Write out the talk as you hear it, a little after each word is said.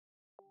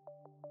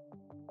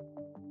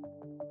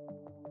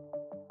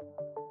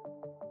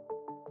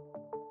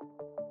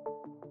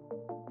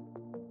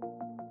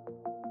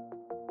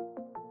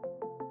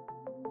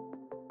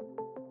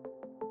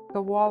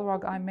the wall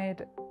rug I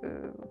made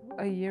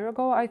a year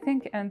ago, I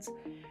think, and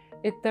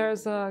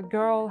there's a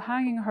girl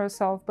hanging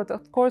herself, but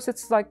of course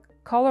it's like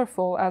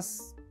colorful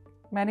as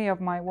many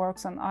of my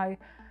works, and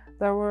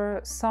there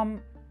were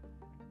some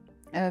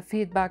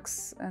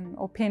feedbacks and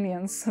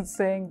opinions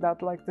saying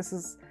that like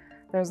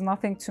there's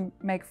nothing to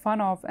make fun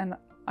of, and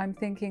I'm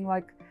thinking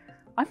like,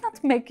 I'm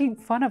not making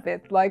fun of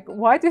it. Like,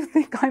 why do you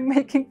think I'm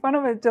making fun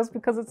of it just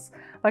because it's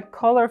like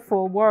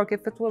colorful work?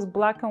 If it was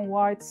black and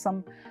white,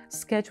 some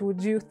sketch,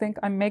 would you think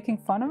I'm making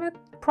fun of it?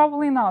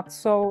 Probably not.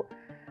 So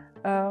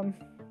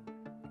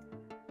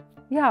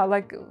yeah,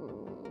 like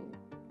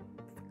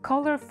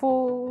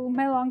colorful,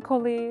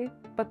 melancholy,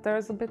 but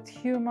there's a bit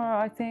humor,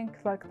 I think.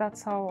 Like,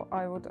 that's how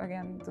I would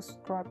again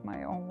describe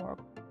my own work.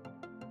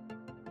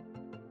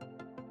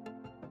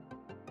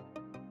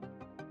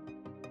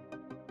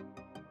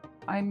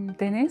 I'm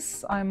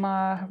Deniz. I'm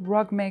a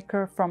rug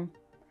maker from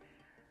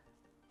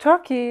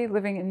Turkey,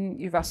 living in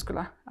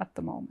Jyväskylä at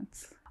the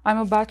moment. I'm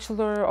a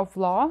Bachelor of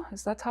Law.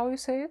 Is that how you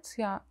say it?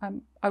 Yeah,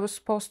 I was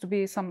supposed to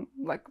be some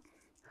like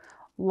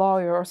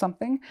lawyer or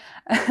something,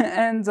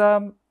 and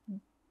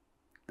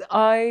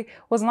I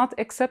was not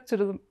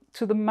accepted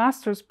to the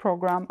master's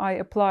program I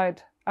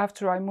applied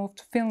after I moved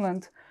to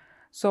Finland.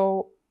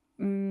 So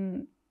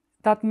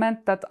that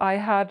meant that I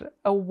had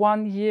a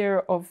 1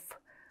 year of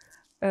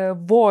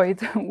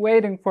void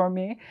waiting for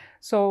me.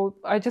 So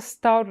I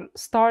just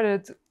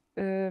started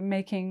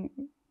making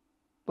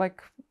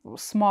like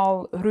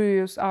small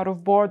ryijyts out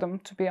of boredom,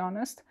 to be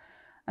honest.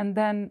 And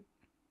then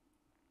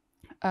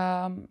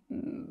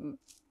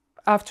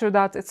after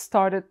that, it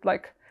started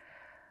like,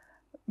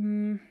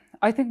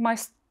 I think my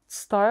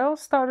style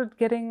started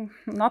getting,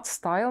 not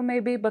style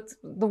maybe, but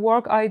the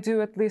work I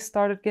do at least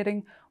started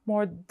getting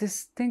more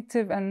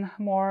distinctive and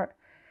more,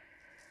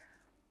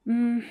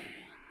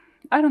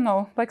 I don't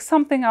know, like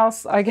something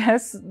else, I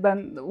guess,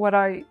 than what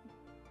I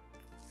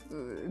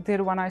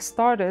did when I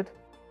started.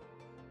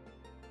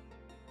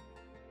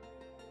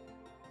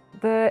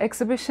 The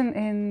exhibition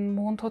in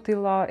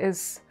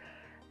Muuntotilassa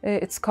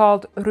it's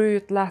called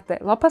Ryijyt, lähtee,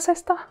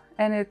 lapasesta,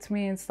 and it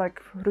means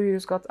like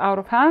ryijyts got out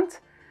of hand.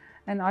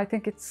 And I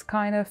think it's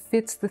kind of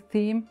fits the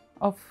theme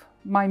of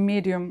my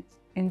medium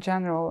in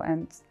general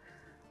and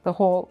the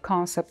whole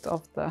concept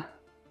of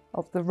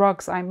the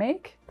rugs I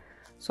make.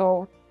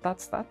 So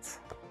that's that.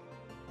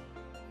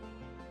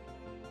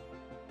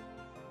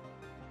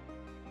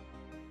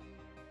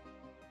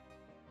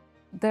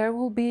 There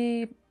will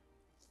be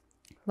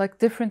like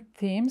different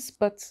themes,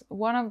 but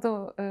one of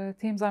the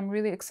themes I'm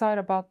really excited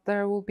about,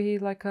 there will be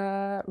like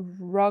a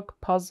rug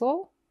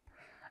puzzle,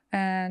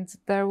 and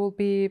there will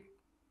be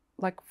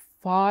like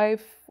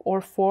 5 or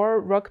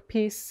 4 rug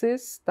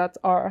pieces that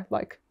are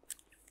like,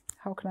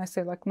 how can I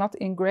say, like not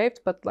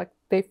engraved, but like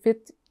they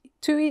fit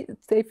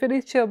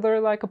each other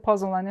like a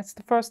puzzle, and it's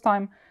the first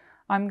time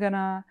I'm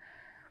gonna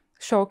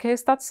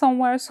showcase that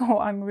somewhere, so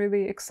I'm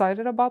really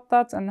excited about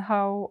that, and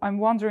I'm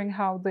wondering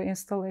how the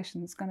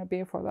installation is gonna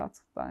be for that.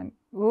 I'm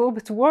a little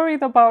bit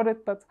worried about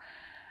it, but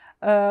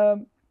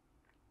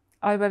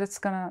I bet it's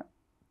gonna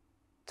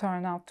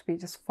turn out to be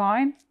just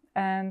fine.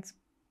 And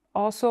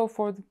also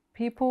for the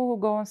people who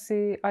go and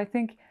see, I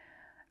think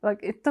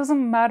like it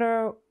doesn't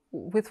matter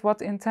with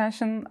what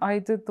intention I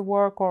did the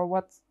work or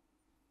what,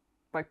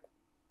 like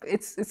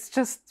it's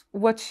just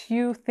what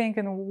you think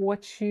and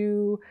what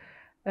you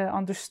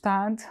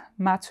understand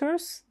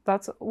matters.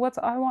 That's what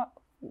I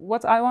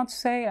want to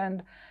say.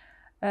 And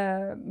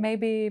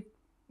maybe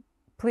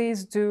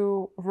please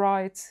do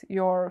write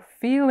your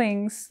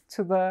feelings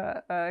to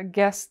the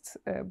guest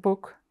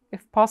book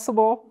if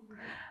possible,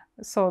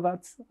 so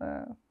that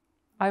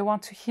I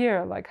want to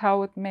hear like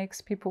how it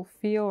makes people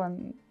feel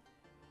and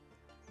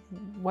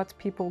what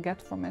people get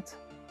from it,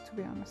 to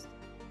be honest.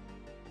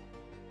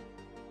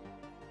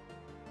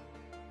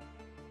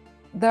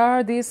 There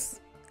are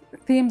these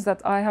themes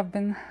that I have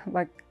been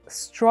like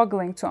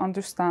struggling to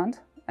understand,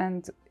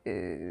 and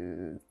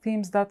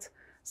themes that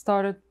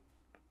started,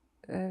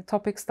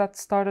 topics that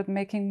started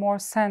making more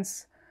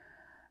sense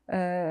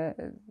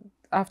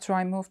after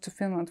I moved to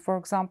Finland. For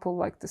example,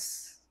 like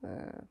this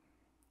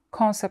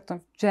concept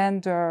of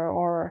gender,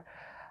 or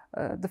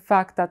the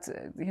fact that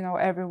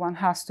everyone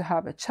has to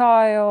have a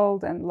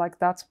child, and like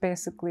that's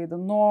basically the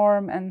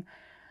norm, and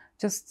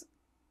just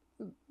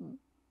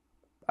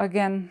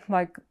again,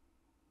 like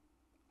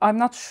I'm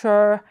not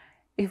sure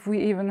if we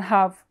even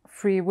have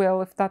free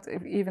will, if that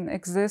even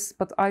exists,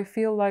 but I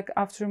feel like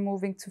after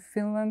moving to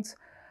Finland,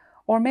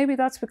 or maybe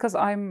that's because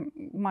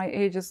my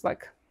age is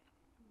like,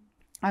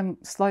 I'm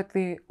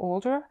slightly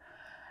older,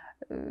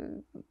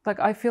 like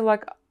I feel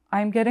like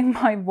I'm getting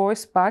my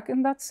voice back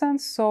in that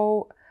sense.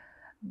 So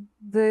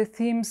the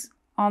themes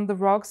on the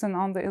rugs and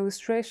on the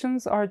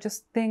illustrations are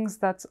just things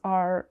that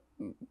are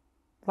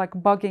like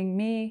bugging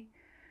me,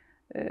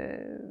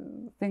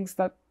 things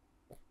that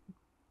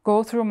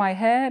go through my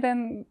head,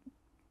 and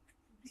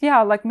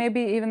yeah, like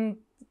maybe even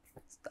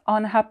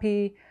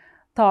unhappy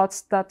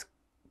thoughts that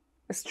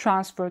is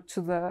transferred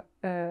to the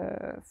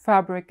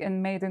fabric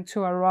and made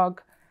into a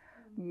rug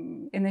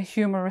in a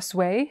humorous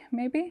way,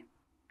 maybe.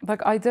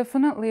 like I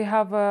definitely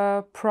have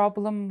a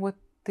problem with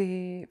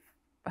the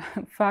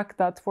fact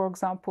that, for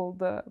example,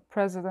 the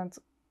president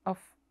of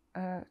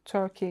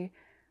Turkey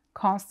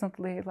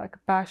constantly like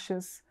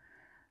bashes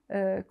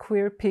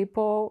queer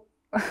people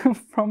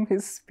from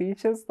his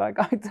speeches. Like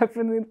I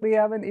definitely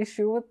have an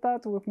issue with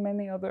that, with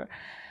many other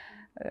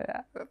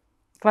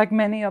like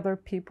many other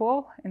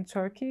people in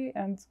Turkey,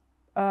 and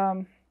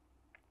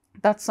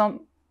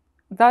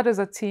that is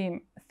a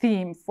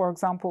theme, for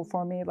example,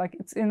 for me. Like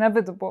it's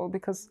inevitable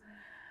because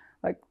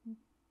like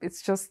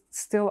it's just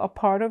still a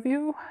part of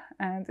you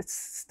and it's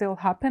still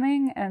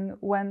happening. And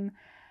when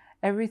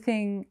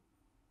everything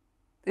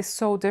is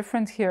so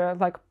different here,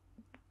 like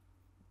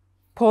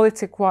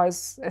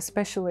politic-wise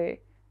especially,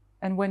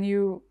 and when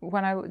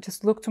I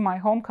just look to my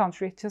home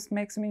country, it just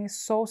makes me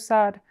so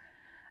sad.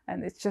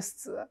 And it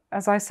just,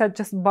 as I said,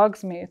 just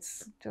bugs me.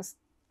 It's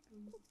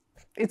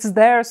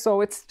there,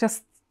 so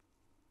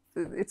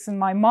it's in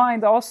my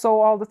mind also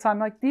all the time,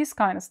 like these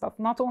kind of stuff.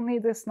 Not only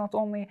this, not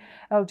only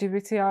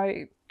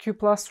LGBTIQ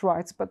plus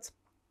rights, but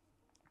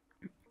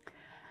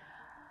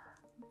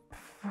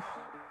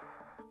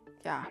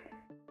yeah.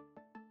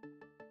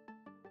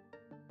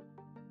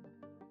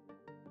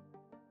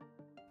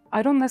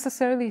 I don't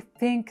necessarily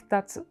think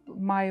that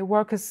my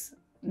work is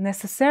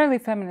necessarily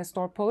feminist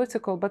or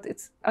political, but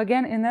it's,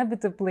 again,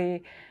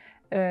 inevitably,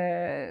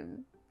 it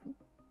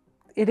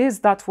is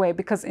that way,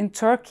 because in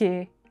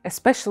Turkey,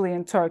 especially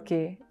in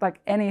Turkey,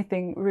 like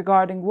anything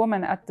regarding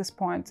women at this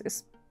point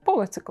is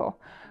political.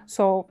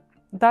 So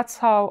that's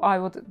how I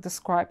would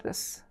describe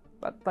this.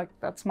 But like,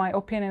 that's my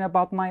opinion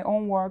about my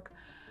own work.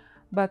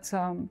 But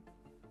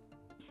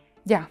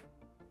yeah,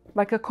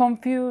 like a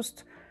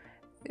confused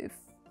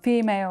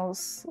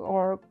females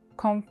or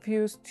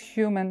confused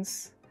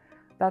humans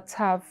that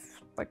have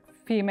like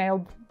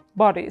female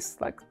bodies,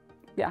 like,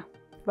 yeah,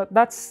 but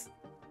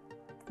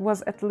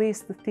was at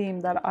least the theme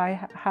that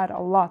I had a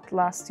lot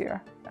last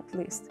year, at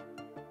least.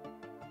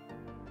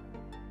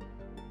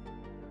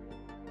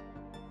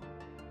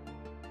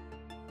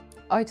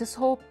 I just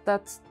hope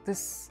that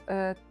this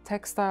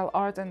textile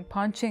art and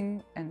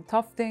punching and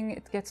tufting,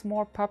 it gets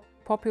more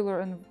popular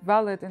and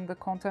valid in the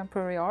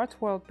contemporary art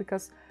world,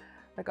 because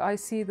like I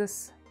see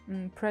this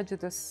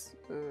prejudice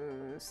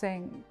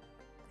saying,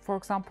 for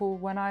example,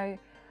 when I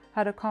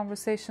had a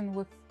conversation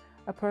with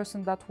a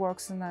person that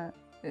works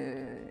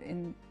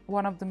in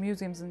one of the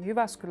museums in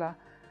Jyväskylä,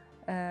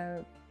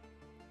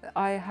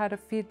 I had a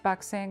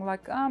feedback saying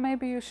like,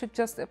 maybe you should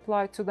just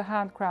apply to the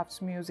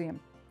handcrafts museum,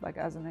 like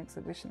as an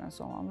exhibition and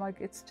so on.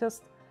 Like, it's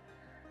just,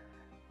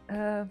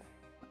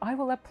 I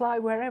will apply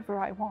wherever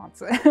I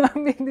want. I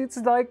mean, it's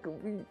like,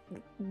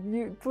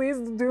 please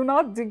do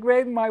not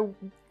degrade my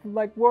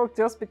like work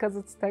just because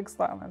it's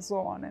textile and so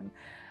on. And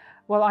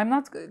well, I'm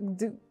not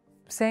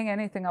saying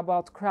anything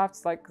about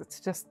crafts, like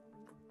it's just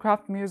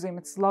craft museum,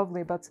 it's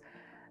lovely, but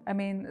I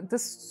mean,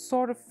 this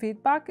sort of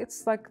feedback,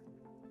 it's like,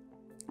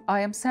 I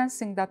am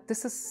sensing that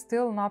this is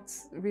still not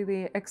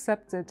really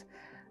accepted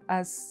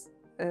as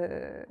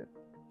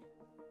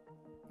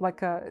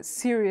like a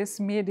serious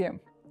medium,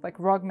 like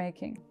rug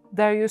making.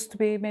 There used to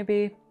be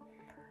maybe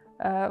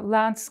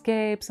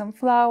landscapes and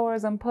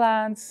flowers and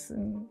plants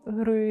and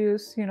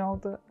ryijyt, you know,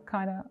 the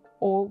kind of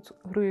old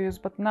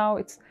ryijyt, but now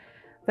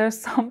there's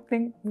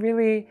something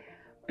really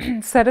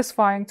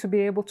satisfying to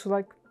be able to,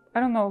 like, I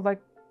don't know,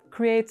 like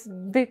create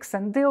dicks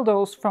and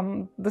dildos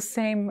from the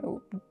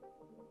same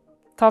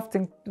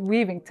tufting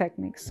weaving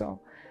technique. So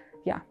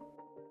yeah.